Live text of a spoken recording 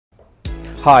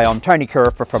Hi, I'm Tony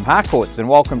Kirriper from Harcourts and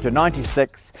welcome to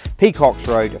 96 Peacockes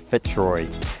Road, Fitzroy.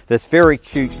 This very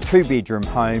cute 2-bedroom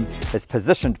home is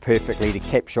positioned perfectly to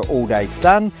capture all-day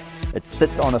sun. It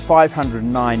sits on a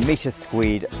 509 metre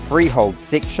squared freehold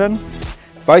section.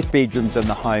 Both bedrooms in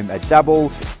the home are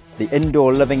double. The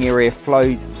indoor living area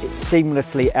flows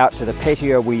seamlessly out to the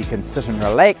patio where you can sit and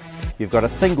relax. You've got a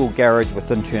single garage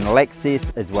with internal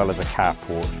access as well as a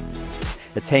carport.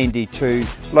 It's handy to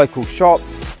local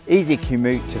shops, easy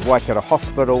commute to Waikato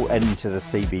Hospital and into the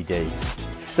CBD.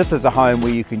 This is a home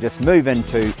where you can just move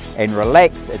into and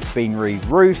relax. It's been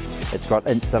re-roofed, it's got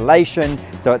insulation,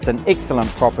 so it's an excellent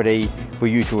property for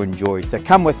you to enjoy. So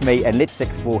come with me and let's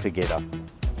explore together.